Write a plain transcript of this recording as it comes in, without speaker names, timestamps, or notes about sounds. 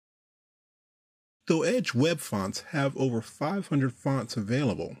Though Edge web fonts have over 500 fonts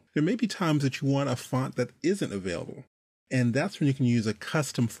available, there may be times that you want a font that isn't available, and that's when you can use a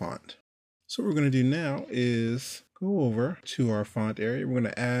custom font. So what we're going to do now is go over to our font area. We're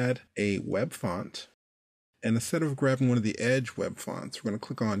going to add a web font, and instead of grabbing one of the Edge web fonts, we're going to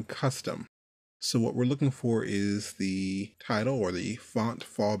click on Custom. So what we're looking for is the title or the font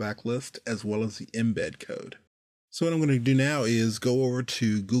fallback list, as well as the embed code. So what I'm going to do now is go over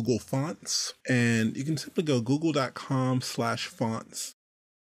to Google Fonts, and you can simply go google.com/fonts.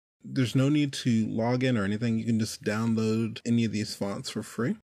 There's no need to log in or anything. You can just download any of these fonts for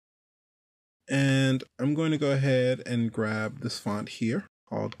free. And I'm going to go ahead and grab this font here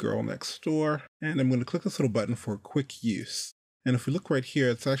called Girl Next Door, and I'm going to click this little button for quick use. And if we look right here,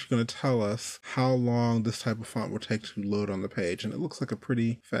 it's actually going to tell us how long this type of font will take to load on the page. And it looks like a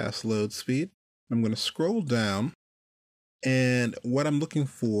pretty fast load speed. I'm going to scroll down, and what I'm looking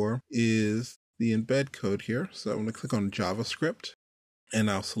for is the embed code here. So I'm going to click on JavaScript,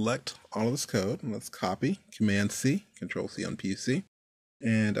 and I'll select all of this code. And let's copy, Command-C, Control-C on PC.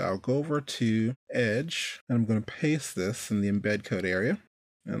 And I'll go over to Edge, and I'm going to paste this in the embed code area.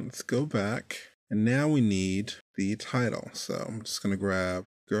 And let's go back. And now we need the title. So I'm just going to grab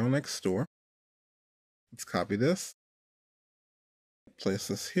Girl Next Door. Let's copy this, place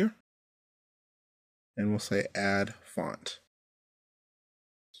this here, and we'll say Add Font.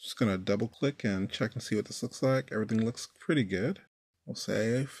 Just going to double click and check and see what this looks like. Everything looks pretty good. We'll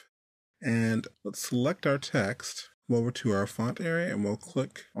save. And let's select our text, go over to our font area, and we'll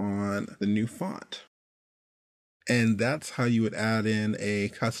click on the new font. And that's how you would add in a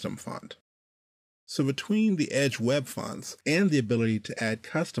custom font. So between the Edge web fonts and the ability to add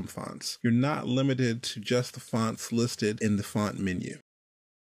custom fonts, you're not limited to just the fonts listed in the font menu.